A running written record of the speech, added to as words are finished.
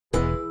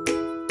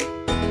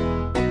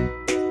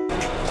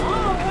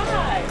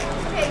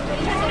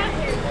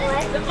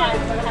Do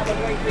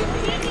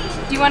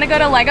you want to go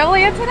to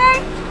Legoland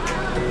today?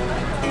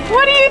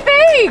 What do you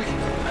think?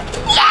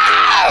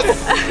 Yes!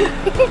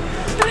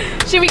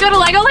 Should we go to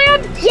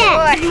Legoland?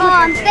 Yes. Sure.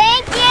 Mom,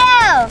 thank you.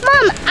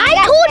 Mom, I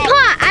told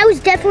Pa I was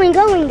definitely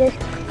going this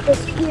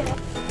year.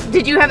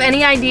 Did you have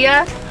any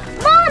idea?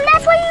 Mom,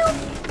 that's why you...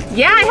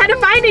 Yeah, I had to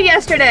find it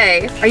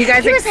yesterday. Are you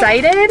guys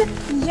excited? Like,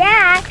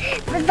 yeah,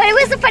 but it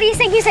was the funniest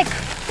thing. He's like...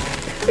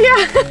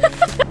 Yeah.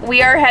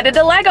 We are headed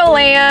to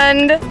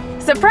Legoland.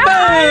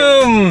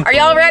 Surprise! Boom! Are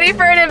y'all ready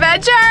for an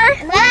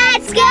adventure?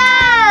 Let's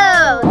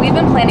go! We've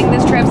been planning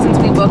this trip since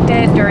we booked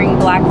it during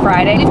Black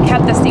Friday. We've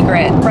kept the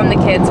secret from the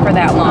kids for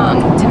that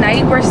long.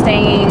 Tonight we're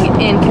staying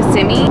in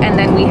Kissimmee, and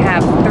then we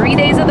have 3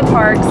 days at the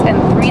parks and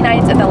 3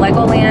 nights at the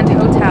Legoland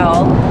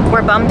Hotel.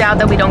 We're bummed out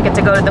that we don't get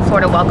to go to the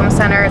Florida Welcome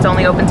Center. It's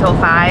only open till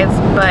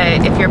 5,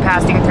 but if you're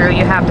passing through,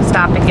 you have to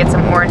stop and get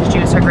some orange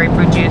juice or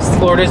grapefruit juice.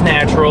 Florida's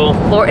natural.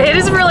 It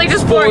is really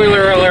just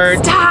Spoiler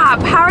alert.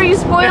 Stop! How are you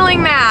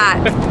spoiling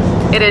that?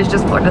 It is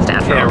just Florida's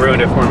natural. Yeah,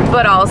 ruined it for me.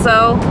 But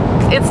also,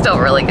 it's still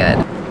really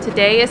good.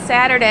 Today is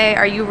Saturday.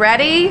 Are you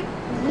ready?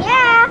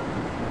 Yeah.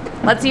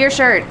 Let's see your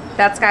shirt.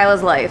 That's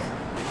Skyla's life.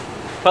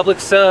 Public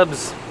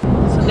subs.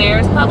 So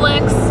there's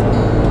Publix.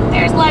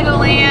 There's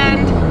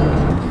Legoland.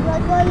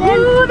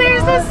 Ooh,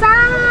 there's the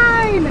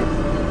sign.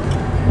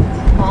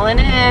 Pulling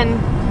in.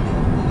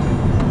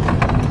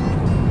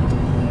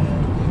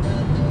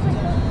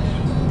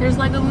 There's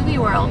Lego Movie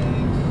World.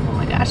 Oh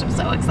my gosh, I'm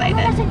so excited.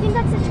 I think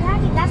that's the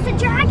dragon. That's the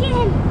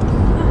dragon.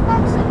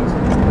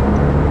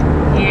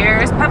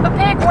 Here's Peppa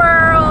Pig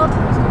World.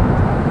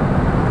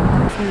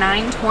 It's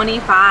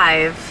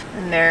 9:25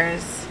 and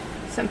there's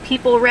some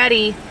people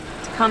ready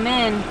to come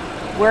in.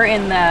 We're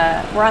on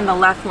the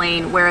left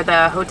lane where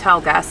the hotel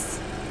guests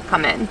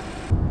come in.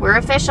 We're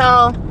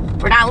official.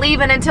 We're not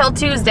leaving until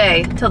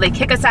Tuesday, till they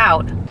kick us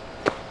out.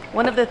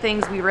 One of the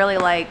things we really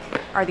like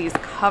are these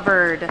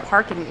covered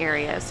parking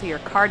areas so your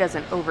car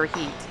doesn't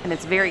overheat, and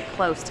it's very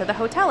close to the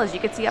hotel, as you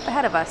can see up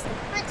ahead of us.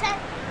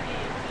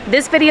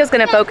 This video is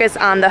going to focus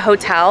on the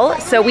hotel,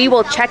 so we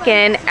will check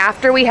in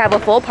after we have a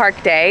full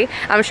park day.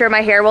 I'm sure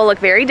my hair will look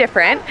very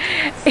different,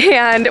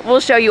 and we'll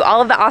show you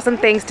all of the awesome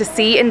things to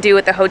see and do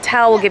at the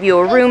hotel. We'll give you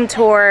a room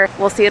tour.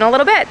 We'll see you in a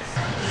little bit.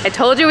 I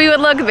told you we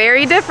would look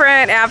very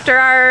different after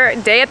our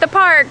day at the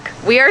park.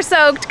 We are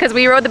soaked because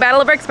we rode the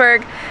Battle of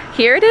Bricksburg.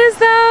 Here it is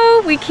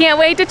though. We can't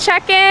wait to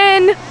check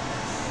in.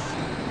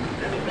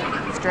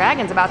 This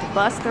dragon's about to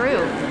bust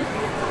through.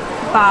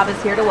 Bob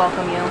is here to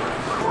welcome you.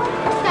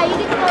 Yeah, you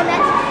get to go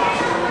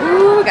next.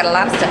 Ooh, we got a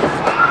lot of stuff.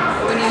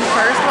 When you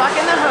first walk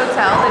in the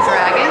hotel, the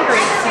dragon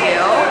greets you.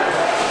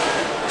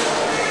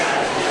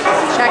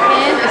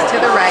 Check-in is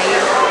to the right.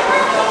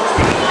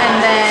 And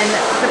then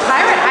the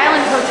Pirate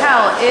Island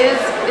Hotel is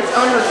its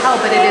own hotel,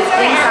 but it is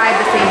inside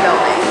the same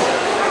building.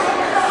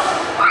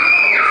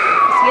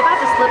 Is he about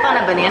to slip on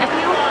a banana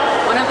peel?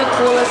 One of the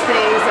coolest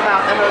things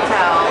about the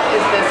hotel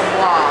is this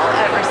wall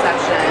at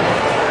reception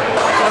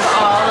of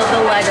all of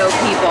the Lego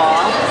people.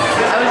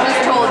 I was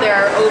just told there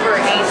are over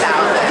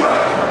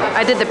 8,000.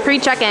 I did the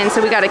pre-check-in,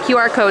 so we got a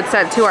QR code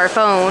sent to our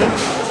phone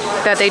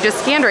that they just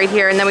scanned right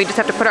here, and then we just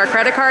have to put our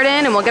credit card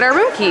in and we'll get our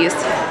room keys.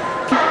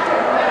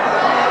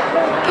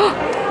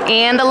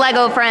 And the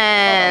Lego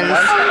friends.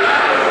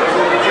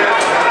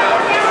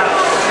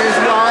 There's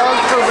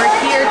walls over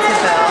here to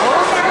build.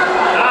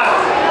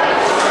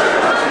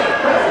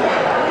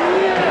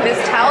 This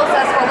tells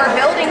us what we're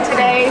building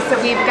today. So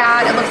we've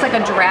got, it looks like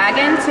a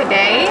dragon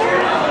today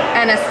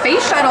and a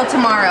space shuttle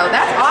tomorrow.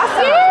 That's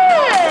awesome.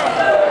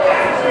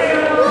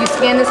 Yeah. You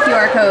scan this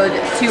QR code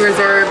to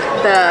reserve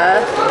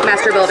the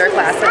Master Builder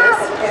classes.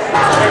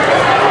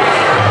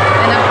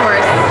 And of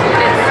course,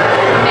 it's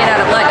made out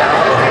of Lego.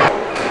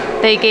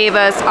 They gave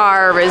us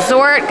our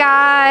resort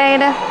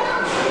guide.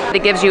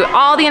 It gives you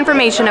all the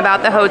information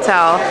about the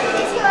hotel.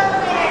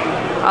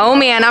 Oh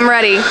man, I'm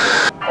ready.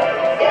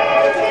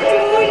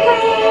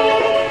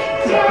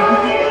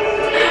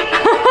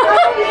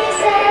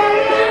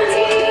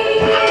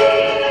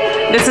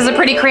 This is a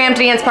pretty cramped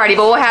dance party,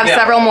 but we'll have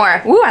several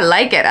more. Ooh, I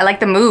like it. I like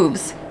the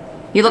moves.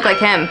 You look like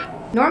him.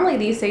 Normally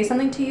these say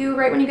something to you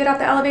right when you get off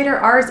the elevator.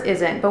 Ours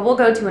isn't, but we'll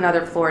go to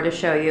another floor to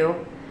show you.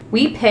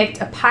 We picked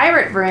a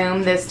pirate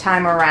room this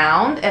time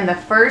around, and the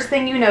first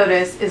thing you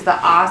notice is the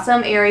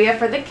awesome area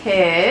for the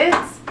kids.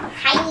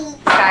 Hi.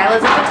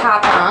 Skyla's at the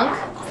top bunk.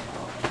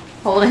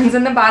 Holden's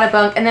in the bottom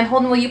bunk. And then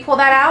Holden, will you pull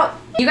that out?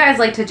 You guys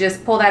like to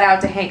just pull that out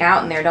to hang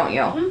out in there, don't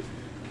you? Mm-hmm.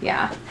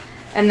 Yeah.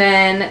 And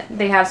then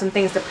they have some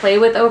things to play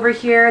with over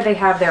here. They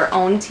have their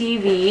own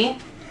TV.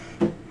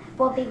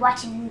 We'll be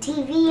watching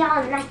TV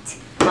all night.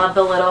 Love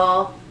the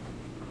little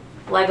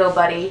Lego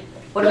buddy.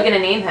 What are we gonna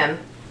name him?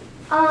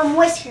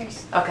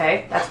 Whiskers.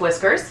 Okay, that's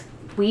Whiskers.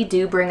 We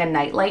do bring a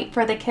nightlight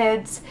for the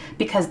kids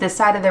because this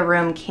side of the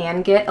room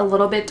can get a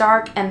little bit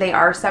dark and they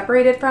are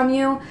separated from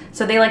you,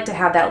 so they like to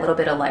have that little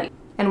bit of light.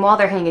 And while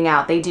they're hanging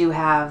out, they do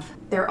have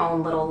their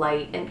own little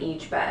light in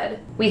each bed.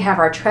 We have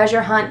our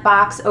treasure hunt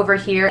box over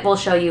here. We'll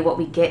show you what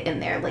we get in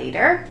there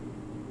later.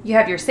 You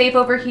have your safe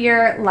over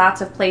here, lots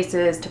of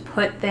places to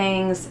put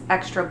things,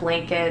 extra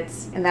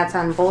blankets, and that's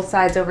on both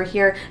sides over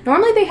here.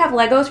 Normally they have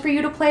Legos for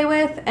you to play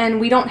with,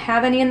 and we don't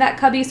have any in that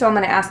cubby, so I'm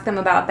gonna ask them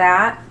about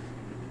that.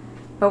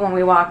 But when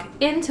we walk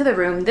into the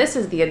room, this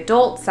is the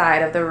adult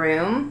side of the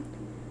room.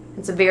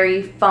 It's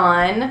very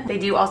fun. They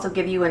do also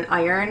give you an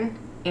iron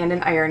and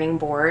an ironing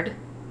board.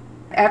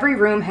 Every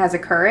room has a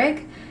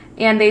Keurig,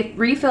 and they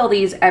refill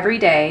these every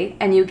day,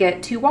 and you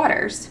get 2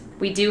 waters.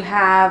 We do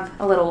have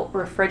a little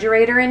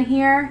refrigerator in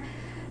here.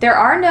 There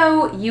are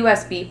no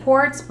USB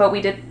ports, but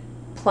we did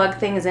plug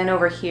things in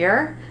over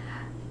here.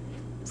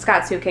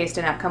 Scott's suitcase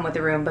did not come with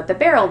the room, but the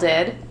barrel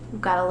did.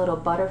 We've got a little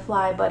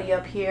butterfly buddy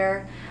up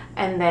here.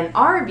 And then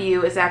our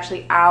view is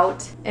actually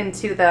out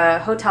into the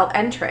hotel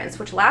entrance,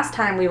 which last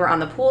time we were on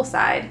the pool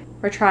side.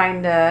 We're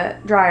trying to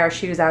dry our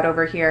shoes out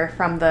over here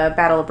from the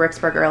Battle of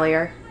Bricksburg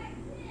earlier.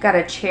 Got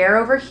a chair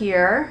over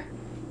here,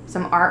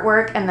 some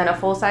artwork, and then a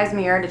full-size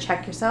mirror to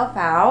check yourself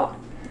out.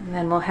 And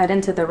then we'll head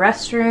into the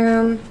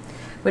restroom,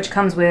 which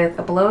comes with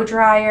a blow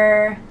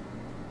dryer,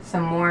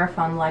 some more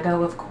fun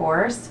Lego, of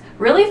course.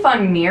 Really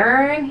fun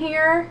mirror in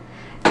here,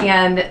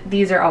 and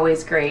these are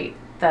always great.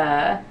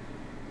 The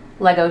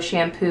Lego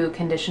shampoo,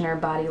 conditioner,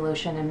 body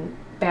lotion, and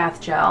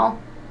bath gel.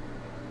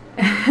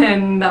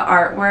 And the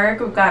artwork,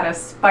 we've got a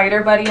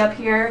spider buddy up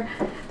here.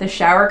 The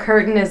shower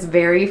curtain is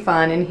very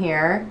fun in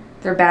here.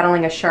 They're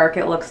battling a shark,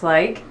 it looks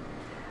like.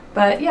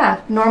 But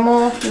yeah,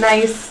 normal,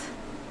 nice,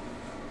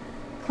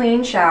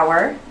 clean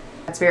shower.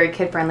 It's very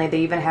kid-friendly. They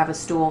even have a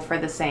stool for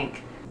the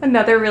sink.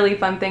 Another really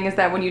fun thing is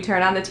that when you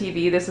turn on the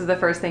TV, this is the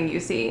first thing you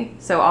see.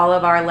 So all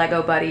of our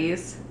Lego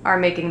buddies are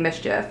making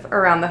mischief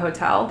around the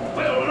hotel.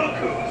 Well, look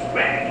who's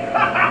back.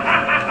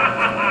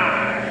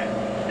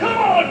 Come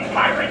on,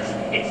 pirates!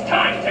 It's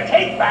time to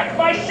take back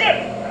my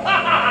ship!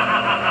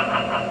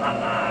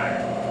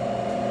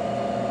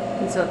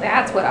 And so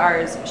that's what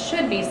ours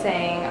should be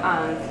saying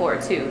on floor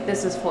 2.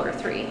 This is floor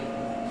 3.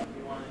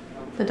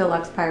 The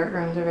deluxe pirate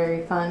rooms are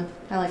very fun.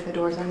 I like the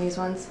doors on these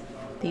ones.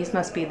 These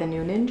must be the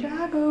new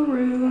Ninjago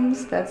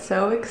rooms. That's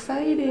so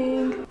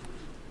exciting.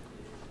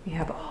 We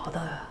have all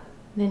the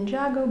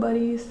Ninjago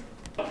buddies.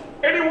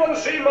 Anyone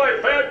see my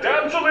fair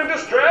damsel in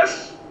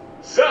distress?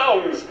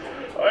 Zounds!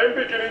 I'm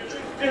beginning to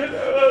get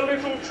a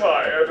little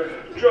tired.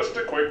 Just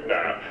a quick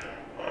nap.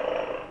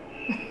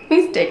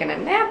 He's taking a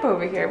nap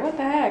over here. What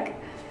the heck?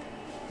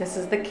 This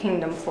is the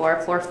Kingdom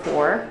floor, floor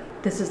 4.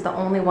 This is the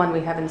only one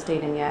we haven't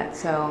stayed in yet,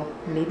 so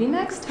maybe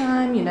next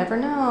time, you never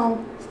know.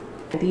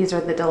 These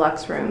are the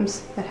deluxe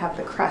rooms that have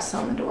the crests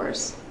on the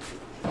doors.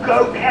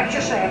 Go catch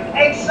yourself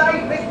and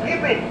save Miss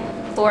Pippin!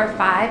 Floor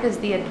 5 is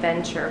the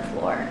adventure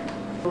floor.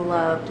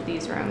 Loved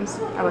these rooms.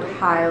 I would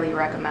highly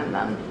recommend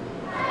them.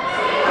 Hi!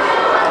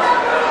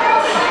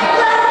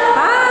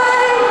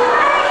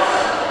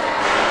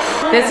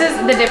 This is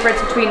the difference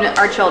between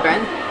our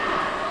children.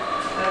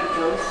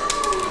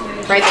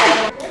 Right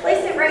there.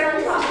 Place it right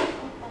on top.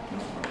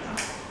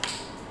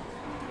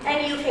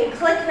 And you can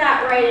click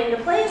that right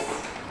into place.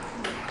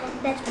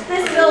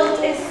 This build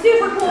is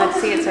super cool. Let's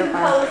see it so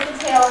far. Pose the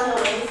tail and the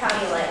wings how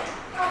you like.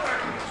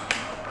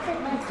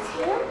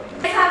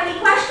 Do you have any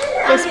questions?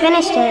 Just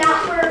finished it.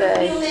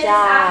 Good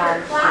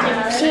job.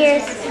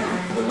 Cheers.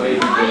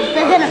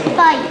 They're gonna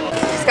fight.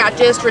 Scott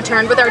just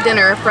returned with our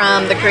dinner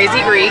from the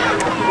Crazy Greek.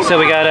 So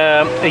we got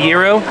a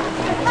gyro,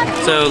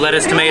 so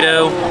lettuce,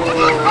 tomato,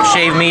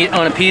 shaved meat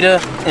on a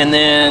pita, and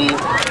then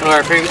one of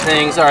our favorite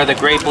things are the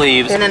grape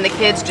leaves. And then the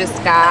kids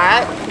just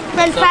got...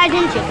 French fries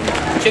and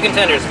chicken. Chicken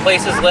tenders,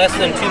 places less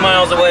than 2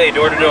 miles away,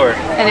 door to door.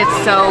 And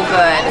it's so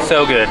good.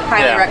 So good.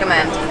 Highly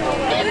recommend.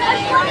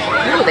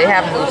 Ooh, they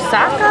have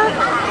moussaka,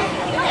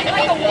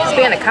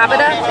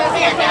 spanakopita.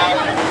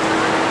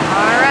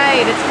 All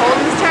right, it's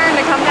Holden's turn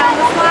to come down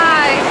the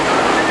slide.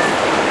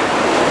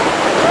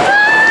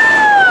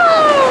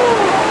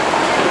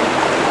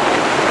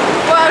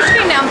 Whoa, she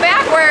came down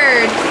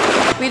backwards.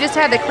 We just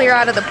had to clear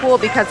out of the pool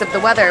because of the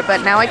weather,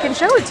 but now I can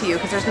show it to you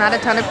because there's not a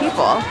ton of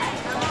people.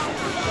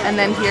 And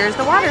then here's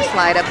the water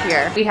slide up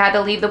here. We had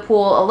to leave the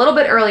pool a little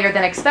bit earlier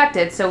than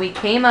expected, so we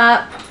came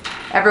up,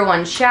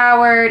 everyone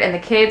showered, and the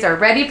kids are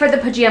ready for the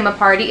pajama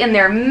party in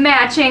their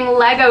matching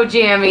Lego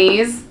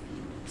jammies.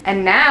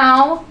 And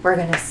now we're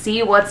gonna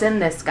see what's in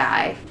this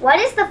guy. What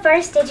is the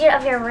first digit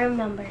of your room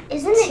number?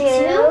 Isn't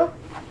it 2?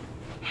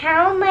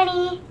 How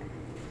many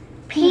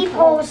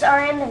peepholes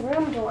are in the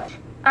room door?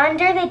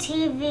 Under the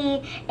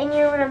TV in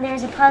your room,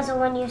 there's a puzzle.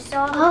 When you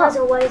solve the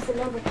puzzle, what is the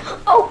number?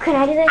 Oh, can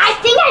I do this? I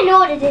think I know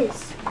what it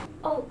is.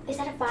 Oh, is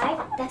that a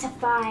 5? That's a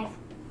 5.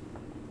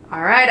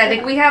 All right, I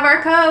think we have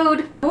our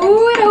code.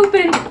 Ooh, it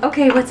opened.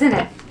 Okay, what's in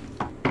it?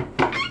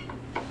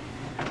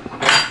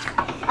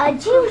 A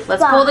juice box.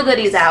 Let's pull the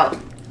goodies out.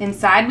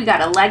 Inside, we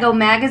got a Lego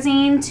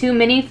magazine, 2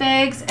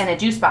 minifigs, and a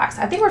juice box.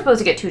 I think we're supposed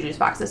to get 2 juice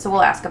boxes, so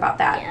we'll ask about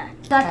that. Yeah,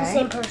 not the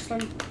same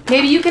person.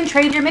 Maybe you can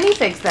trade your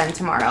minifigs then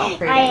tomorrow.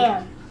 I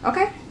am.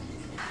 Okay.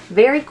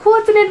 Very cool.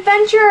 It's an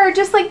adventure,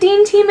 just like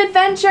Dean Team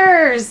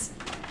Adventures.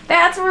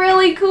 That's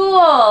really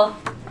cool.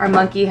 Our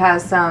monkey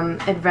has some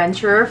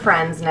adventurer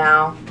friends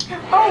now.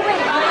 Oh, wait.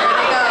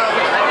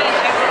 There they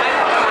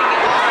go.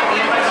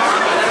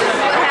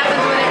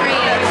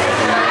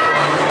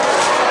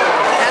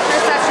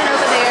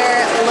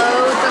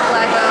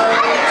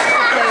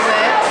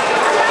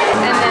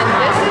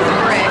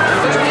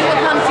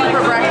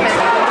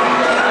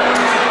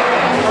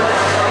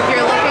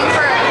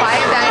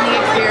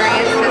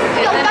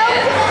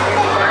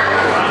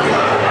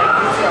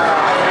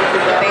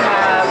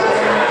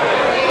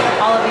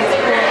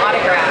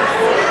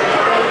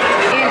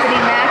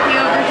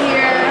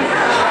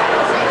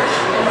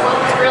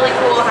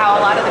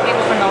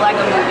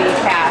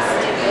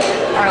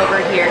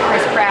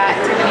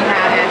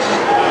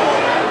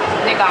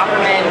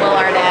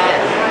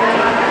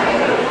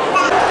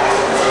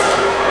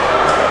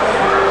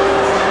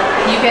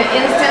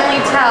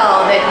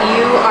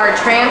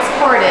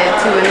 transported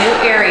to a new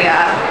area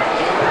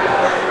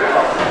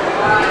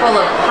full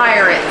of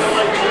pirates,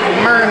 and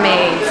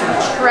mermaids, and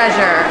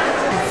treasure,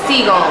 and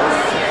seagulls.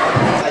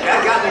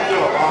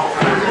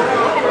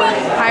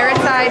 Pirate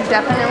side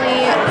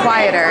definitely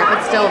quieter, but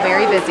still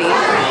very busy.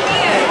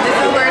 This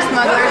is where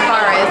Smuggler's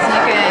Bar is.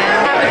 You can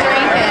have a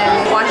drink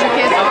and watch your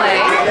kids play.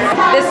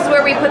 This is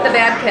where we put the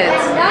bad kids,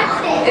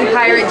 in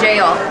pirate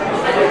jail.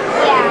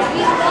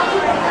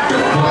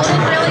 Colton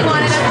really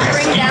wanted us to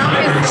bring down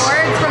his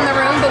swords from the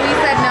room, but we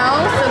said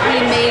no, so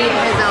he made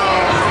his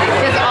own.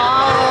 Because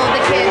all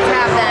the kids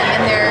have them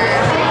and they're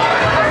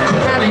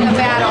having a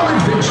battle.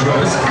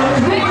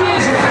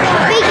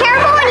 Be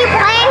careful when you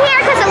play in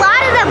here because a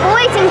lot of the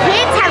boys and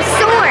kids have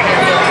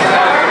swords.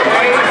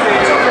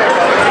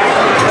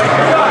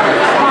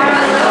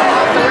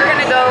 So we're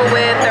going to go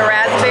with the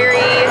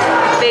raspberry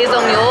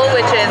basil mule,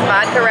 which is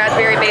vodka,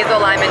 raspberry, basil,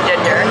 lime, and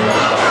ginger.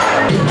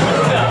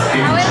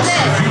 How is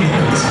it?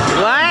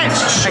 What?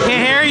 I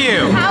can't hear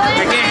you.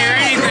 I can't hear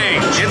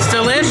anything. It's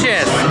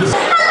delicious.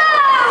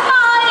 Hello,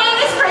 my name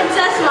is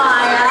Princess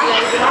Maya.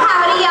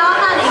 Howdy, y'all.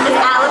 My name is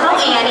Alamo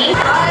Annie.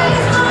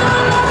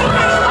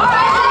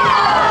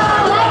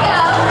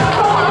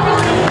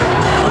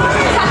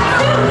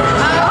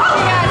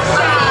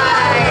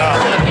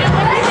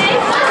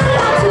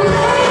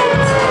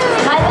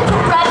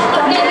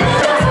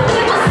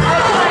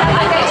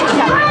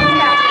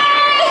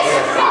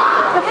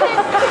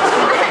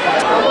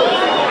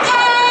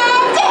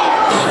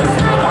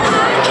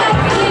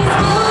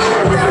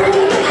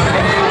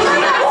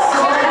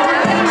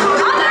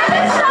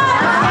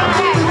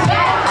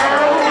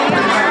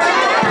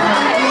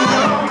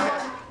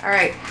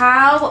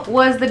 How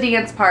was the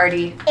dance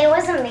party? It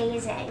was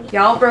amazing.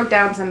 Y'all broke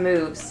down some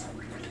moves,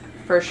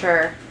 for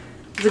sure.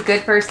 It was a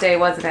good first day,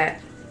 wasn't it?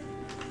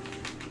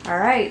 All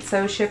right,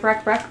 so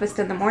shipwreck breakfast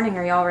in the morning.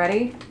 Are y'all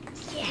ready?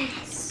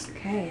 Yes.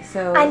 Okay,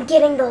 so... I'm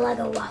getting the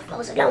Lego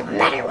waffles no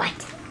matter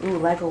what. Ooh,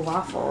 Lego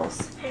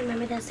waffles. I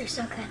remember those, they're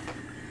so good.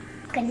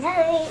 Good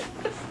night.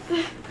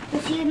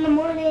 We'll see you in the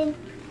morning.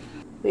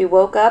 We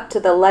woke up to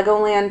the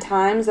Legoland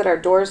Times at our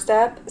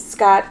doorstep.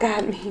 Scott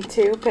got me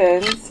 2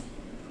 pins.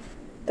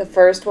 The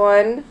first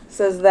one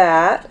says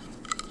that,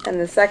 and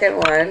the second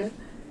one,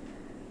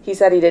 he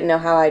said he didn't know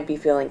how I'd be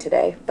feeling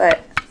today,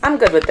 but I'm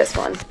good with this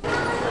one.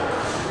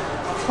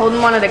 Holden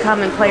wanted to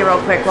come and play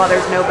real quick while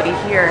there's nobody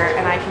here,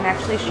 and I can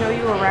actually show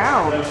you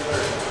around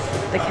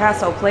the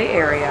castle play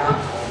area.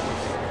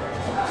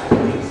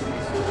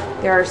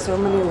 There are so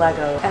many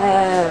Lego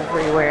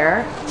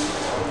everywhere.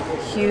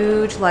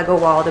 Huge Lego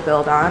wall to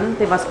build on.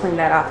 They must clean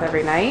that off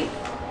every night.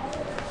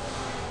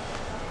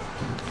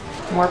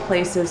 More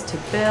places to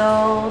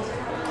build.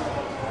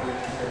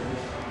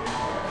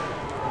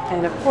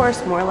 And of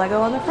course, more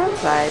Lego on the front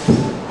side.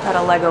 Got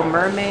a Lego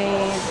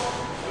mermaid,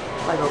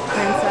 Lego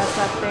princess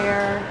up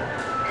there.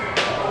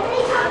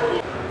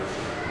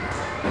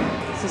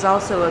 This is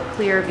also a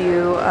clear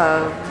view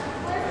of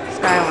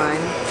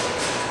skyline.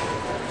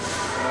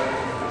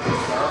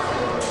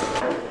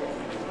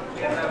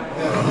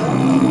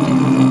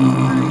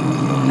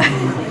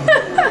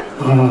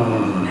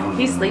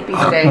 He's sleepy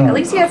today. At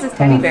least he has his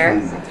teddy bear.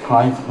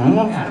 We're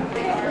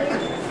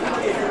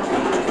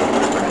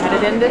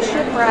headed into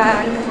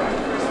Shipwreck.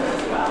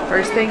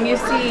 First thing you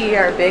see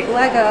are big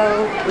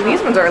Lego. Ooh,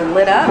 these ones are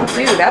lit up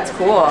too. That's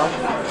cool.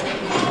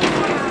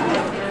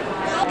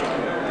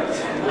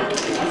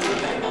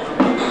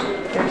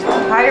 There's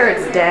the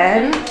Pirate's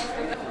Den.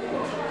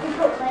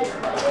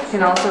 You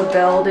can also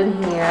build in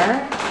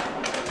here.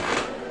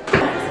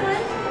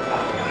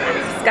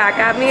 Scott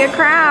got me a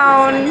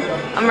crown.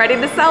 I'm ready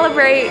to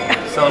celebrate.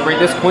 Celebrate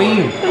this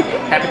queen.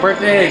 Happy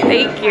birthday.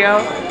 Thank you.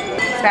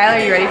 Skylar,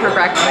 you ready for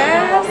breakfast?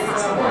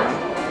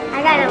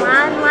 I got a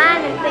long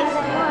line of things I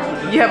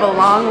want. You have a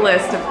long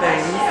list of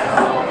things.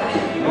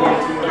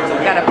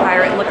 Got a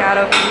pirate lookout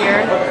over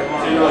here.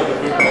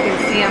 You can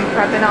see him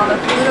prepping all the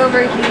food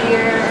over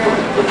here.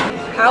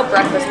 How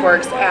breakfast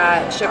works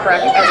at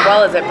Shipwreck as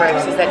well as at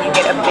Bricks is that you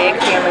get a big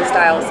family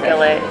style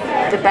skillet.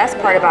 The best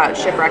part about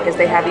Shipwreck is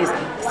they have these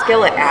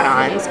skillet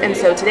add-ons, and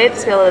so today the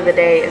skillet of the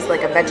day is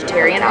like a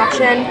vegetarian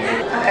option.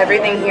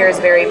 Everything here is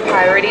very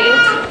piratey.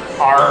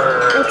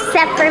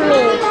 Except for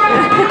me.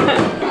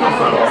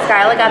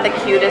 Skyla got the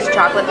cutest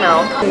chocolate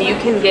milk. You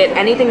can get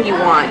anything you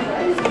want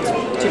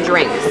to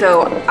drink.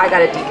 So I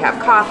got a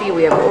decaf coffee,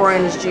 we have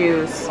orange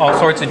juice. All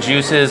sorts of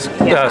juices,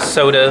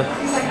 soda.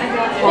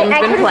 Holden's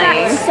been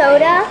playing.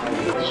 Soda.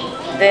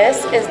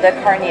 This is the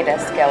carnita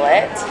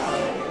skillet.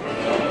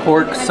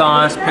 Pork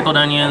sauce, pickled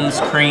onions,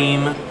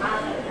 cream.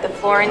 The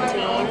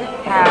Florentine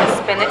has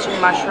spinach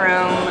and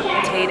mushroom,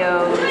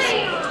 potatoes,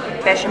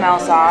 bechamel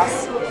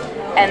sauce.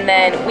 And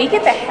then we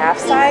get the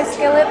half-size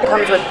skillet that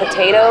comes with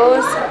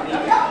potatoes,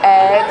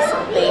 eggs,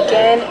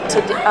 bacon,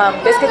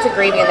 biscuits and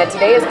gravy, and then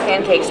today is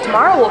pancakes.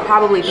 Tomorrow will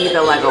probably be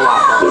the Lego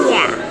waffles.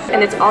 Yeah.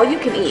 And it's all you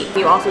can eat.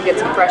 You also get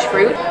some fresh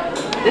fruit.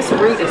 This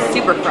fruit is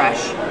super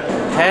fresh.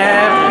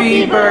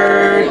 Happy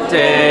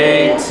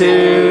birthday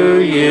to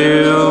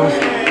you.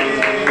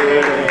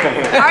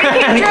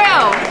 Already came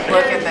true.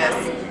 Look at this.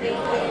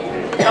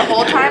 The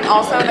whole time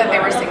also that they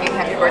were singing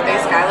Happy Birthday,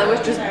 Skyla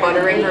was just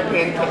buttering her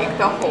pancake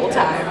the whole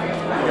time.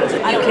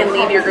 You can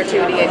leave your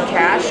gratuity in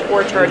cash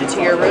or charge it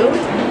to your room,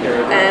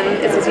 and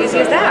it's as easy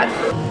as that.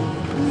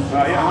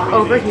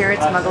 Over here at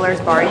Smuggler's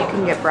Bar, you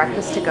can get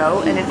breakfast to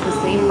go, and it's the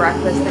same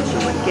breakfast that you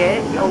would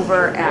get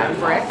over at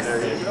Bricks.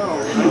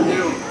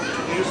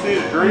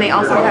 And they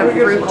also have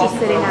fruit just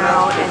sitting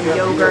out and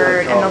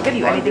yogurt, and they'll give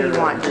you anything you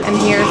want. And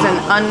here's an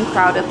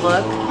uncrowded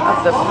look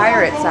of the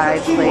pirate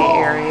side play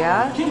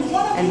area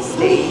and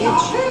stage.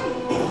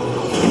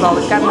 We've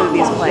always got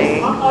movies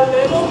playing.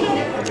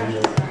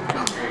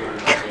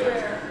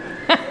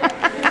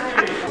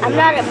 I'm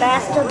not a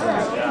master,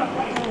 but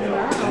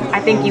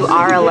I think you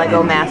are a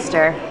Lego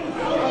master.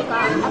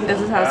 This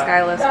is how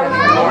Skyla's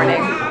spending the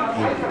morning.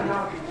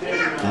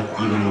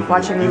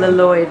 Watching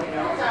Lloyd.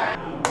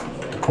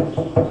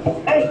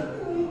 Hey,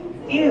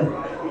 you,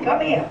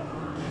 come here.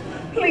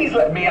 Please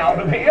let me out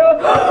of here.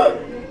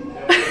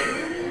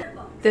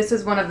 This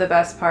is one of the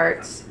best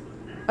parts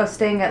of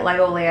staying at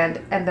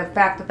Legoland, and the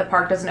fact that the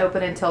park doesn't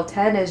open until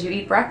 10 is you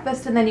eat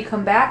breakfast and then you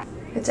come back.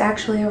 It's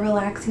actually a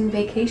relaxing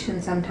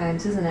vacation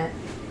sometimes, isn't it?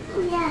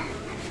 yeah.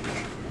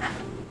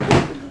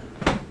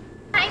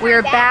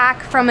 We're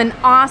back from an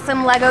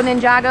awesome Lego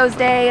Ninjago's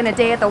day and a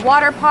day at the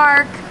water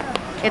park.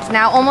 It's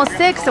now almost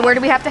 6, so where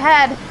do we have to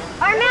head?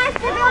 Our Master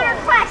Builder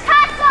class,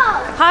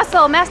 hustle!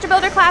 Hustle, Master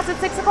Builder class at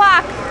 6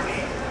 o'clock.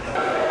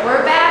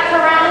 We're back for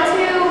round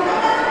 2.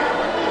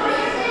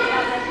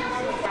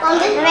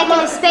 We're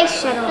making a space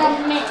shuttle.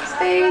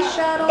 Space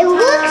shuttle It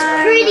looks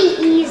time. pretty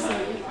easy.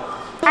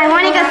 I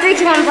want to go 3,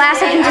 2, 1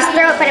 blast. I can just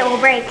throw it, but it will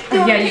break.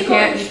 Yeah, you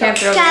can't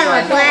throw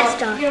Skyla, this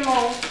blast off. one.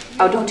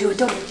 Oh, don't do it,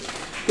 don't.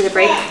 Did it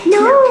break?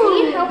 No.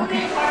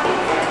 Okay.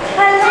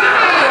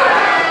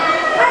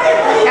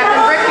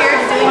 Captain Brick here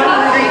is doing meet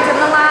and greets in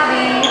the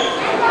lobby.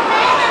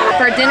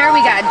 For dinner, we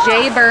got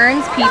Jay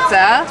Burns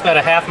Pizza. It's about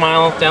a half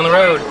mile down the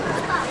road.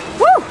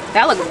 Woo,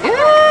 that looks good.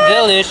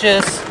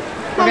 Delicious.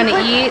 We're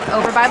gonna eat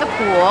over by the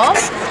pool.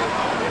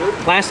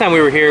 Last time we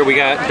were here, we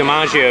got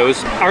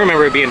DiMaggio's. I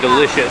remember it being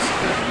delicious.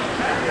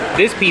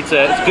 This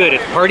pizza is good.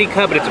 It's party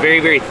cut, but it's very,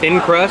 very thin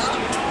crust,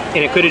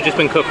 and it could have just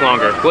been cooked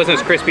longer. It wasn't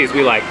as crispy as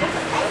we like.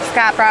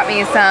 Scott brought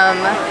me some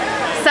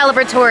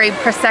celebratory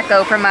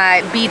Prosecco for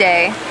my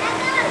B-Day.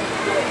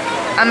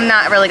 I'm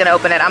not really gonna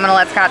open it. I'm gonna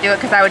let Scott do it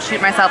because I would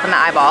shoot myself in the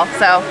eyeball.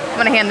 So I'm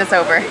gonna hand this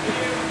over.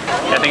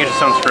 I think it's just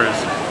some screws.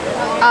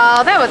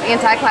 Oh, that was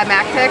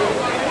anticlimactic.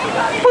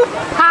 Boop,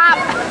 pop.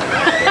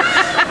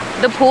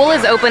 The pool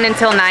is open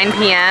until 9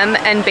 p.m.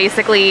 and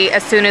basically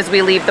as soon as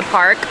we leave the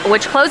park,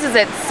 which closes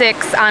at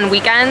 6 on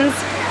weekends,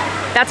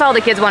 that's all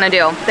the kids want to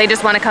do. They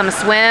just want to come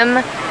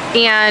swim.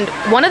 And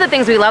one of the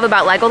things we love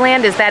about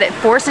Legoland is that it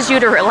forces you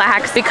to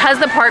relax. Because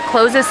the park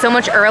closes so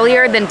much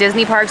earlier than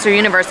Disney parks or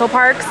Universal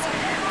parks,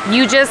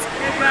 you just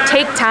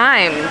take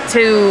time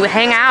to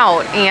hang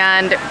out,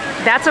 and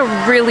that's a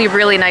really,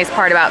 really nice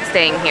part about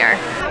staying here.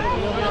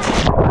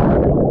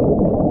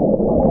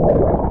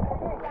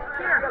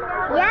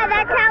 Yeah,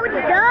 that's how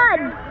it's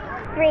done.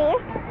 3,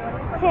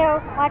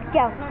 2, let's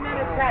go.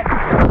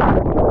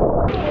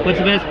 What's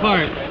the best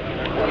part?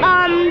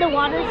 The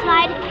water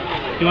slide.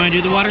 You want to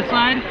do the water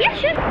slide? Yeah,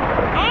 sure.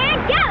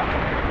 And go!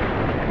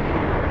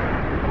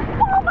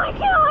 Oh my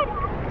god!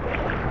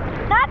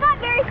 That's not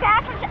very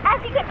fast.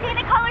 As you can see,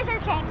 the colors are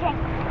changing.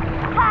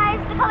 Guys,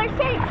 the colors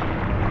change.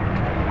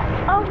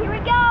 Oh, here we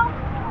go.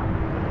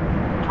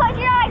 Close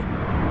your eyes.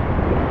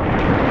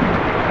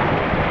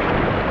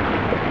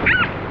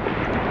 Ah!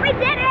 We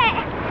did it!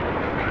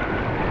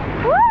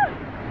 Woo!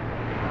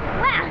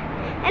 Wow.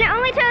 And it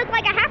only took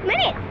like a half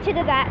minute to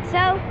do that,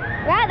 so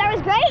wow, that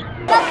was great.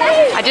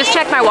 I just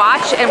checked my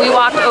watch and we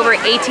walked over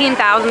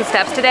 18,000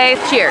 steps today.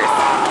 Cheers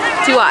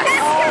to us.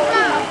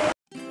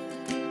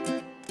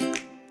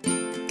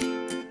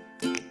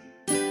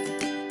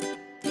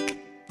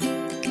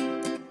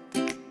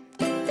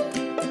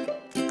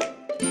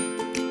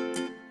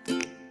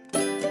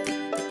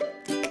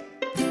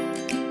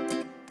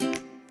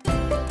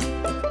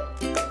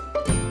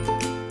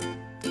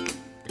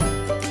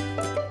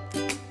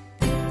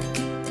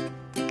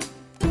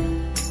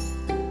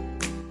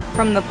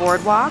 From the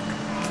boardwalk,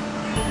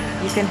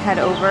 you can head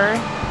over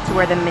to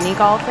where the mini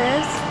golf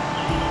is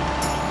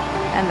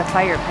and the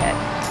fire pit.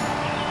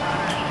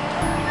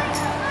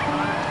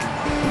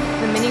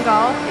 The mini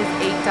golf is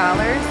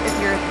 $8 if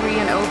you're 3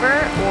 and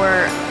over,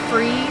 or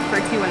free for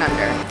 2 and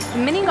under. The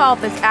mini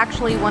golf is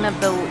actually one of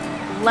the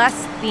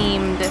less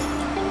themed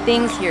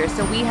things here,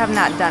 so we have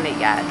not done it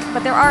yet.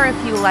 But there are a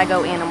few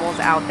Lego animals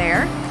out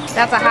there.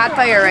 That's a hot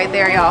fire right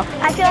there, y'all.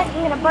 I feel like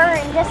I'm gonna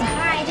burn just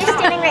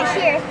standing right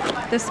here.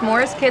 The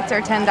s'mores kits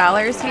are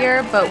 $10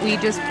 here, but we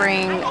just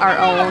bring our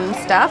own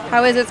stuff.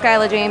 How is it,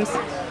 Skyla James?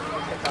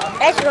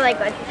 It's really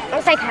good.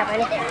 It's like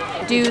heaven.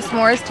 Do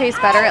s'mores taste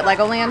better at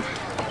Legoland?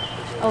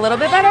 A little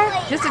bit better?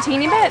 Just a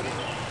teeny bit?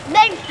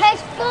 They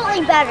taste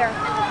fully better.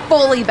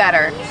 Fully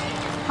better.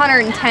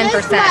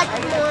 110%.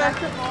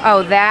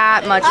 Oh,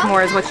 that much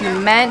more is what you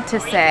meant to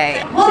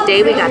say.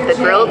 Today we got the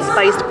grilled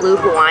spiced blue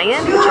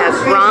Hawaiian, which has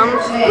rum,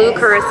 blue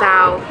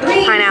curacao,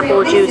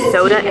 pineapple juice,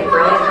 soda, and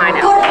grilled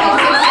pineapple.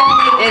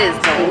 It is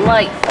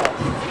delightful.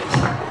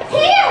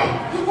 Here!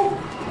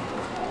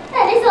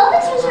 That is all the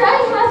teacher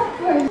I have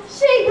for.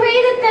 She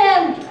graded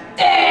them.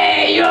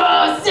 Hey, you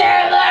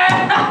sailor!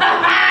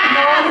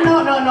 No.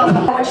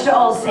 I want you to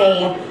all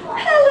say,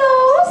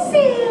 hello,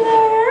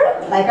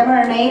 sailor. Like a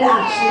mermaid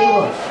actually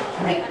would.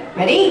 Right,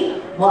 ready?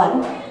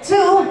 1,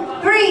 2,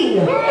 3.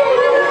 Hello,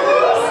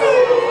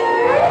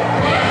 sailor.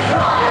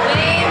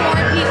 Way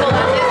more people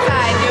on this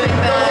side doing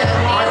the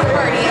dance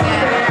party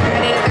again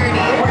at 8:30.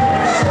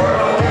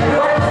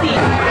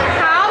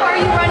 How are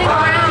you running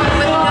around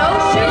with no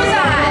shoes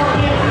on?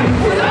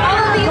 With all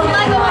of these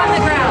Lego on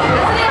the ground.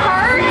 Doesn't it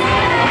hurt?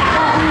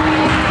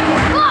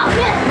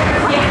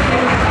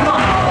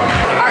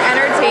 Our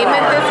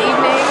entertainment this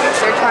evening,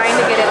 they're trying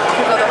to get it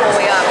to go the whole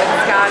way up, and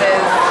Scott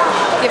is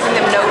giving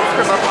them notes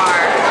from afar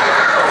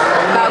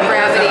about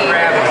gravity.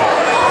 3,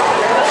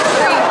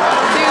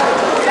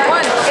 2,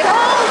 1, it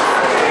holds!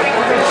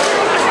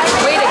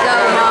 Way to go,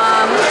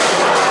 Mom.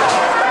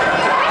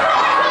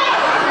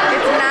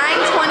 It's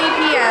 9:20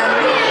 p.m.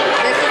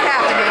 This is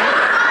happening.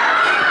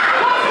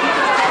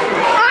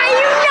 Are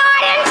you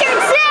not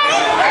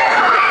entertained?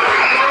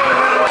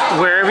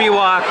 Wherever you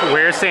walk,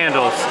 wear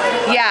sandals.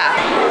 Yeah,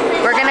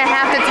 we're gonna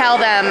have to tell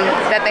them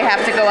that they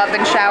have to go up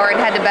and shower and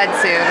head to bed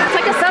soon. It's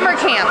like a summer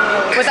camp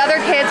with other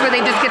kids where they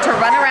just get to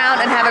run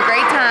around and have a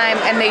great time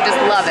and they just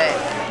love it.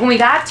 When we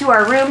got to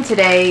our room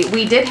today,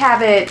 we did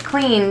have it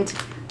cleaned,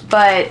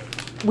 but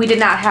we did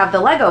not have the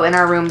Lego in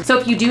our room. So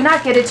if you do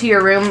not get it to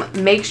your room,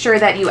 make sure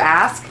that you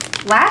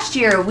ask. Last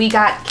year we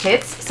got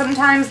kits.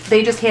 Sometimes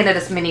they just handed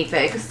us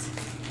minifigs.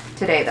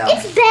 Today though.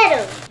 It's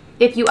better.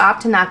 If you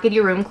opt to not get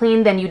your room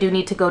clean, then you do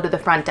need to go to the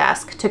front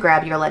desk to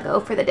grab your Lego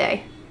for the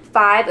day.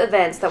 5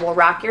 events that will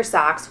rock your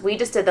socks. We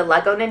just did the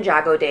Lego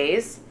Ninjago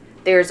days.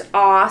 There's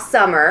Aw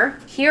Summer,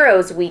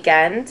 Heroes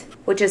Weekend,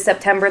 which is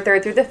September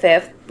 3rd through the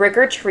 5th, Brick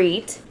or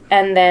Treat,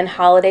 and then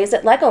Holidays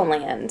at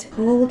Legoland.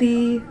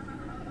 Goldie.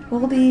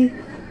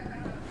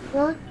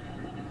 What?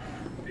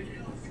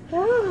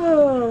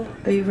 Oh.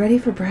 Are you ready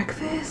for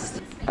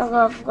breakfast? I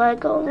love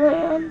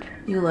Legoland.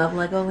 You love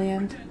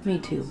Legoland? Me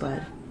too,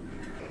 bud.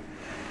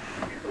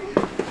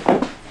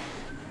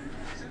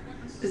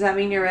 Does that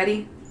mean you're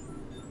ready?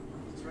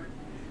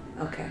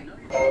 Okay.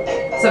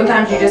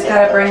 Sometimes you just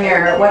gotta bring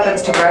your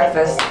weapons to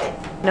breakfast.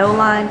 No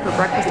line for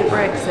breakfast at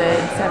Bricks at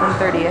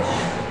 7:30ish.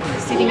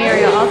 Seating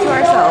area all to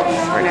ourselves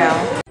for now.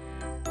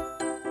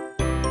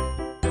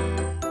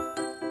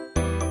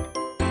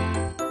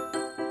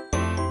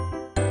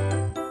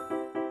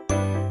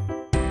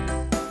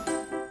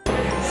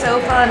 So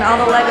fun, all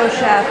the Lego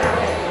chef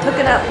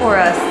hooking up for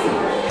us.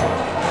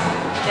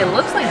 It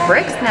looks like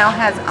Bricks now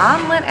has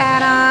omelet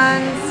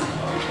add-ons.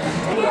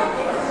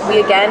 We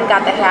again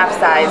got the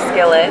half-size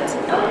skillet,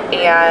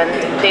 and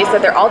they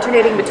said they're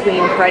alternating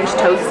between French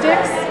toast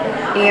sticks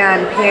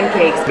and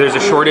pancakes. There's a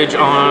shortage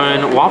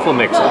on waffle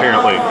mix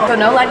apparently. So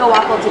no Lego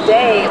waffle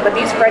today, but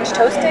these French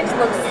toast sticks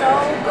look so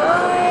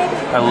good.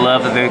 I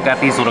love that they've got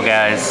these little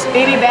guys.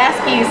 Baby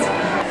Baskies.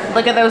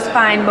 Look at those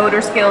fine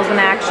motor skills in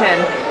action.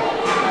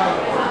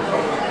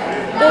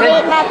 It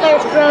ain't my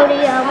first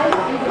rodeo.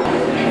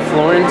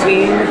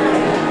 Florentine,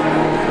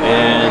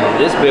 and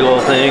this big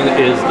old thing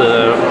is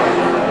the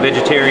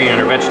vegetarian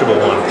or vegetable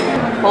one.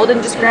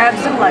 Holden just grabbed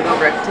some Lego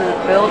brick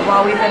to build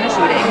while we finish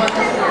eating.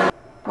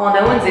 While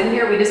no one's in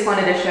here, we just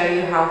wanted to show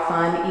you how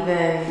fun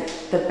even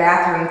the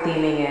bathroom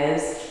theming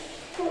is.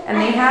 And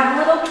they have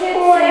little kids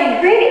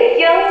saying, Greetings,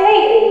 young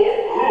lady.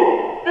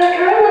 The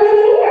girl is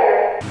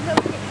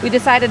here. we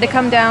decided to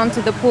come down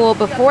to the pool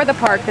before the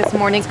park this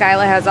morning.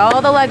 Skyla has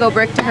all the Lego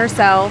brick to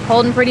herself.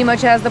 Holden pretty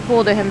much has the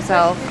pool to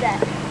himself.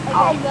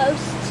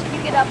 Almost.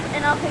 You get up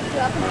and I'll pick you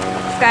up.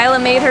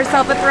 Skyla made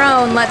herself a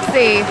throne. Let's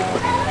see. And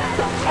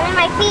then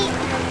my feet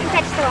can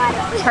touch the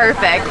water.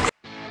 Perfect.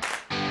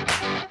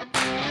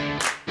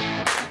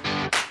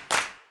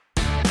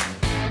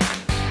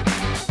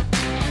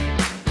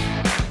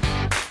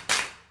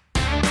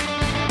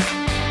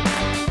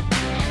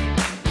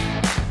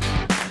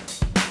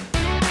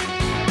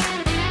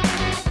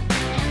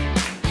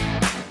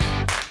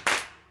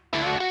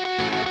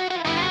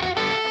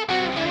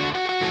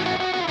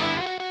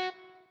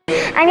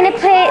 I'm gonna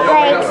put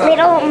like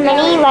little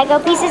mini Lego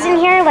pieces in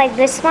here, like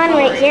this one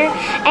right here,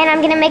 and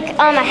I'm gonna make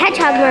a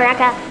hedgehog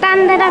maraca.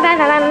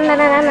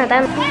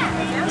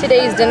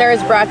 Today's dinner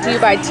is brought to you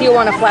by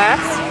Tijuana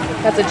Flats.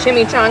 That's a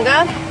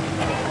chimichanga.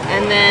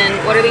 And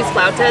then, what are these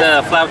flautas?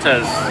 The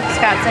flautas.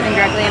 Scott sitting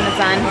directly in the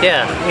sun.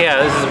 Yeah,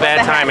 this is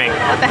bad timing.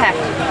 What the heck?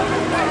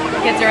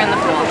 Kids are in the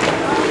pool.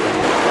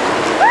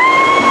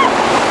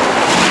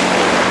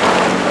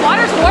 The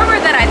water's warmer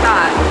than I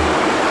thought.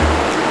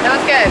 That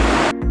was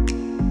good.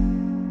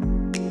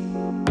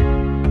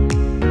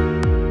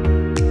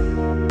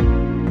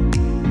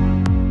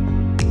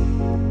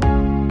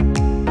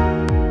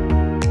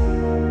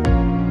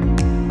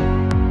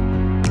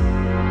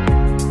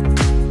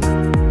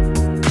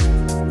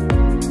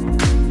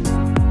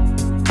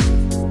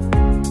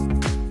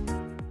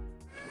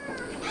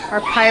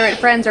 Our pirate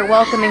friends are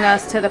welcoming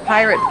us to the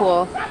pirate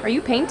pool. Are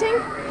you painting?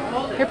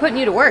 They're putting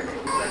you to work.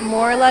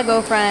 More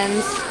Lego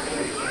friends.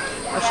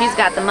 Oh, she's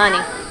got the money.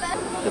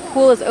 The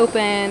pool is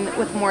open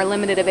with more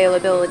limited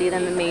availability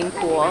than the main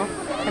pool.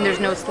 And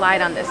there's no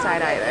slide on this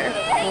side either.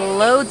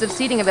 Loads of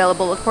seating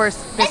available. Of course,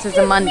 this is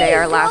a Monday,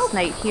 our last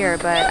night here,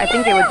 but I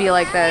think it would be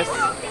like this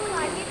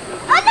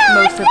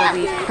most of the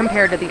week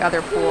compared to the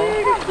other pool.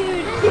 This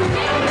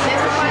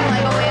one,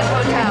 LEGOLAND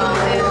Hotel,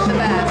 is the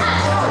best.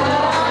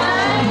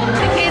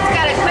 The kids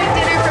got a quick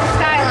dinner from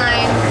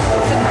Skyline,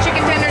 some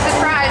chicken tenders and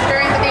fries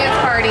during the dance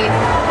party.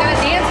 Gotta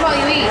dance while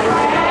you eat.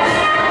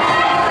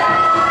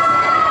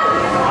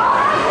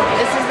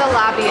 This is the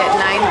lobby at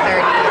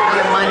 9:30 on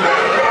a Monday.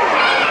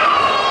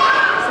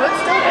 So it's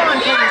still going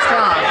pretty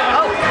strong.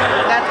 Oh,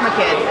 that's my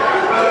kid.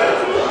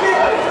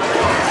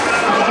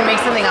 Did you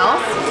make something else?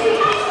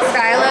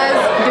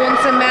 Skyla's doing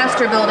some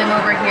master building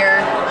over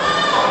here.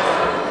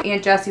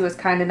 Aunt Jessie was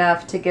kind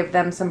enough to give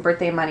them some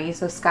birthday money.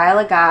 So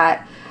Skyla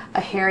got a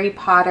Harry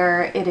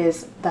Potter, it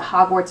is the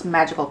Hogwarts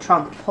magical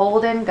trunk.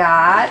 Holden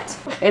got,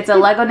 it's a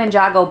Lego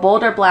Ninjago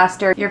boulder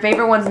blaster. Your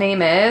favorite one's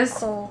name is?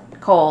 Cole.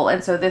 Cole,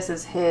 and so this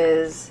is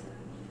his,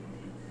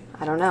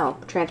 I don't know,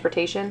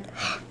 transportation?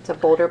 It's a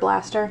boulder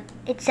blaster?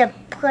 It's a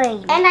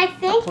plane. And I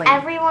think plane.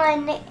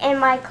 everyone in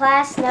my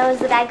class knows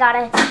that I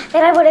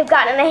would have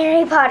gotten a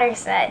Harry Potter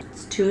set.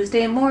 It's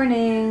Tuesday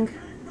morning.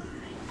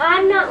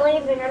 I'm not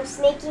leaving, I'm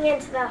sneaking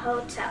into the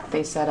hotel.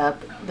 They set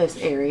up this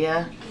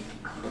area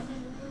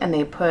and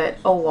they put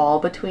a wall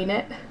between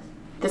it.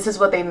 This is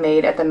what they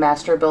made at the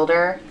Master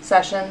Builder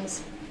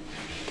sessions.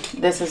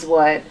 This is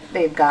what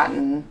they've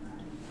gotten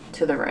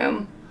to the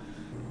room.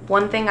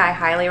 One thing I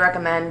highly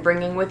recommend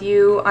bringing with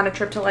you on a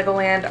trip to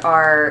Legoland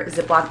are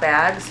Ziploc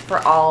bags for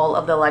all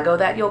of the Lego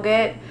that you'll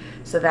get.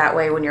 So that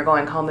way when you're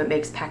going home, it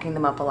makes packing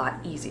them up a lot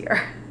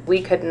easier.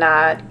 We could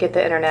not get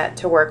the internet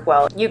to work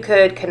well. You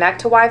could connect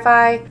to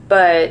Wi-Fi,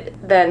 but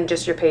then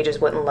just your pages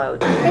wouldn't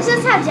load. This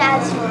is how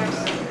Dad's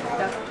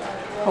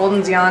was.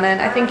 Holden's yawning.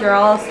 I think you're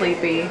all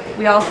sleepy.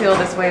 We all feel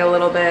this way a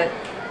little bit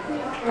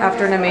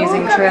after an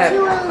amazing trip.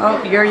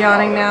 Oh, you're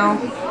yawning now?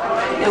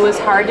 It was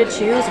hard to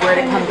choose where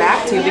to come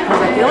back to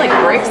because I feel like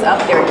Bricks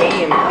upped their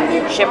game.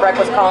 Shipwreck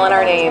was calling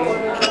our name.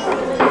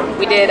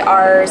 We did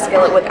our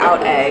skillet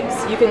without eggs.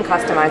 You can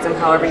customize them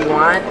however you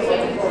want.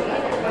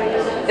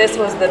 This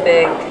was the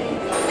big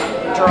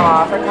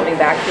draw for coming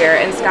back here,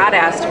 and Scott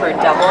asked for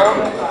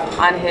double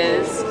on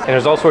his. And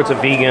there's all sorts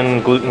of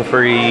vegan,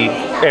 gluten-free,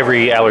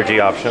 every allergy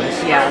options.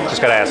 Yeah.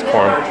 Just gotta ask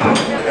for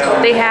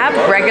them. They have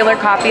regular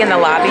coffee in the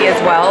lobby as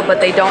well,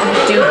 but they don't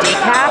do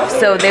decaf,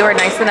 so they were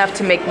nice enough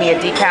to make me a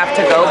decaf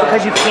to go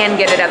because you can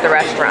get it at the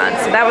restaurant.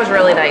 So that was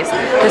really nice.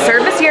 The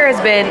service here has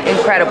been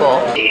incredible.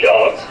 Hey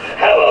dogs,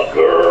 have a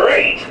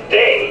great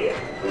day.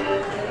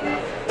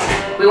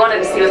 We wanted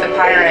to see what the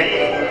pirate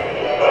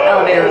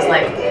elevator was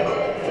like.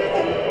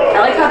 I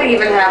like how they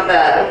even have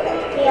the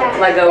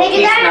Lego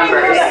piece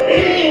numbers.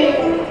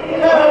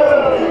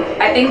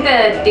 I think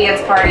the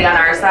dance party on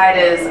our side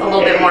is a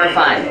little bit more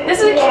fun. This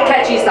is a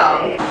catchy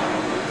song.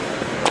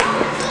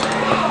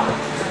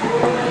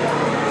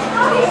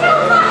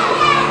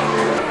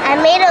 I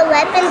made a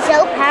weapon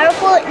so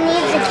powerful it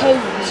needs a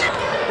cage.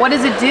 What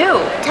does it do?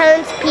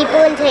 Turns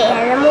people into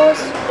animals.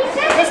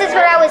 This is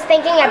what I was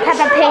thinking at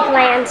Peppa Pig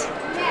Land.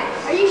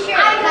 Are you sure?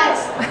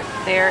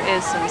 There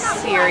is some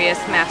serious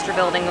master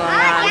building going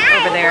on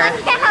over there.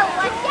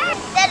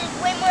 That is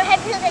way more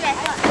heavy than I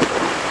thought.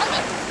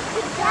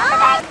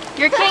 Okay.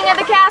 You're king of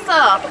the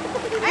castle.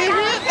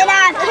 And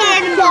I have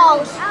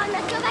cannonballs.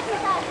 Let's go back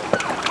inside.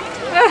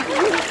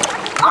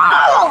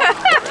 Oh!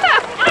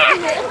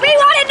 We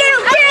want to do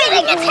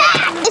getting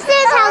attacked. This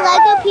is how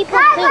Lego people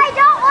think. I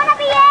don't want to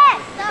be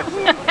it.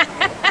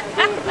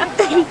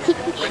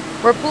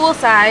 We're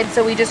poolside,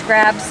 so we just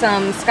grabbed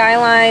some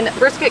Skyline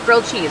brisket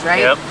grilled cheese, right?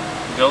 Yep,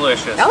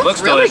 delicious. That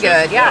looks really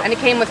delicious. good, yeah. And it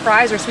came with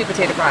fries or sweet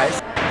potato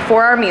fries.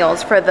 For our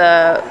meals, for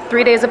the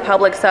 3 days of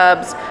public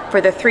subs,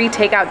 for the 3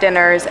 takeout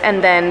dinners,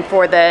 and then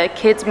for the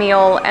kids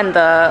meal and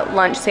the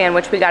lunch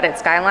sandwich we got at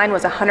Skyline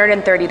was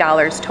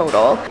 $130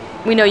 total.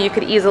 We know you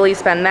could easily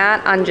spend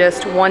that on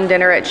just one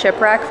dinner at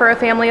Shipwreck for a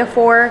family of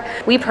 4.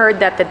 We've heard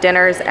that the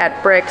dinners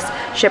at Bricks,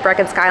 Shipwreck,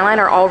 and Skyline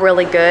are all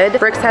really good.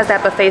 Bricks has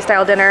that buffet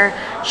style dinner,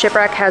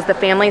 Shipwreck has the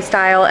family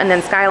style, and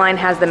then Skyline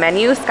has the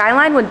menu.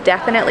 Skyline would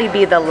definitely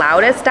be the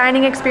loudest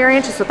dining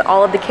experience, just with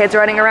all of the kids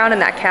running around in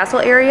that castle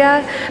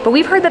area. But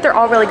we've heard that they're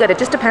all really good. It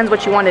just depends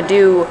what you want to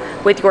do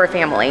with your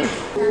family.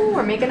 Ooh,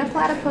 we're making a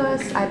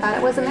platypus. I thought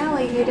it was an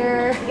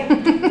alligator.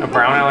 A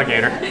brown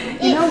alligator.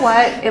 You know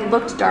what? It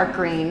looked dark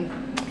green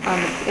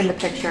in the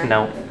picture.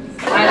 No.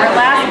 Our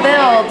last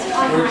build.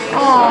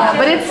 Oh,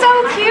 but it's so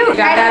cute. You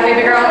got that,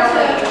 baby girl?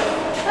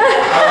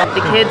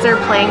 The kids are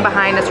playing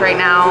behind us right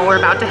now. We're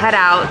about to head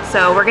out,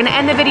 so we're gonna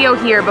end the video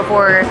here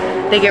before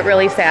they get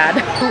really sad.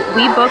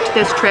 We booked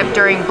this trip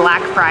during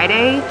Black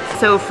Friday,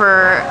 so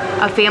for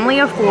a family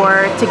of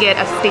 4 to get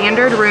a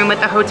standard room at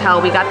the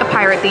hotel, we got the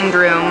pirate themed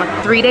room,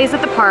 3 days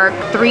at the park,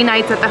 3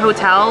 nights at the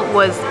hotel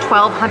was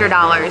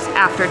 $1,200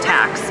 after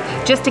tax.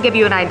 Just to give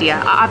you an idea.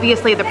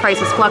 Obviously the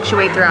prices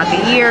fluctuate throughout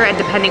the year and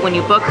depending when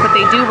you book, but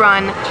they do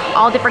run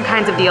all different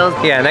kinds of deals.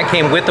 Yeah, and that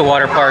came with the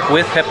water park,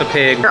 with Peppa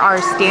Pig. There are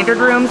standard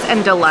rooms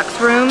and deluxe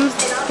rooms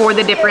for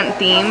the different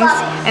themes.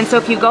 And so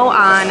if you go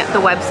on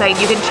the website,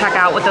 you can check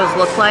out what those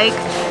look like.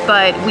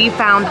 But we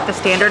found the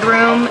standard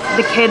room,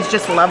 the kids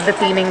just love the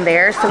theming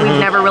there. So we've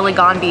never really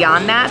gone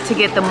beyond that to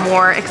get the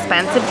more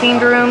expensive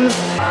themed rooms.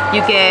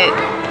 You get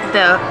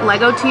the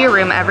Lego to your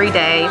room every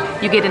day.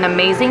 You get an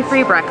amazing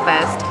free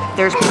breakfast.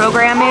 There's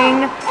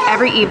programming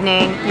every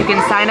evening. You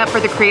can sign up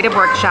for the creative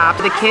workshop.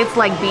 The kids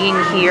like being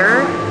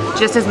here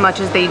just as much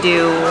as they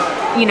do,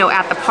 you know,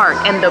 at the park.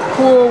 And the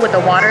pool with the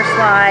water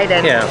slide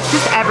and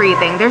just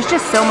everything. There's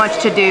just so much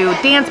to do.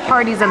 Dance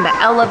parties in the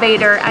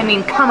elevator. I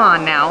mean, come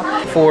on now.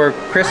 For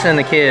Kristen and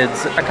the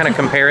kids, I kind of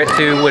compare it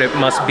to what it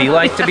must be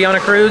like to be on a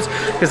cruise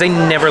because they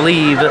never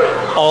leave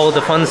all of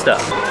the fun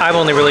stuff. I've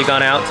only really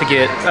gone out to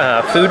get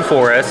food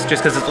for us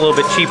just because it's a little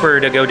bit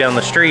cheaper to go down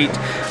the street,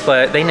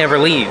 but they never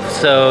leave.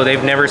 So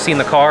they've never seen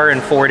the car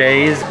in 4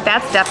 days.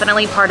 That's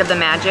definitely part of the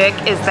magic,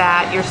 is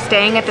that you're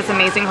staying at this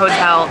amazing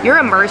hotel. You're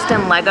immersed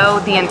in Lego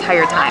the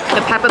entire time.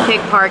 The Peppa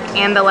Pig Park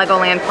and the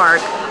Legoland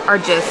Park are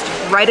just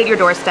right at your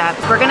doorstep.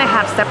 We're gonna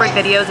have separate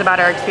videos about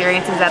our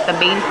experiences at the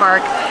main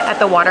park, at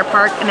the water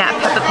park, and at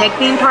Peppa Pig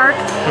Theme Park.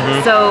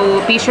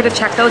 So be sure to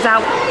check those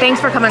out. Thanks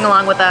for coming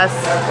along with us.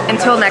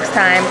 Until next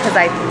time, because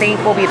I think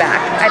we'll be back.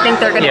 I think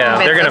they're gonna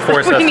they're gonna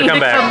force us to come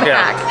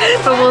back.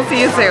 But we'll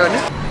see you soon.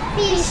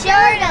 Be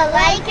sure to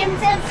like and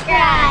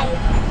subscribe.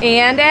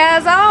 And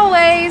as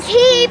always,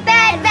 Keep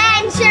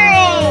adventuring.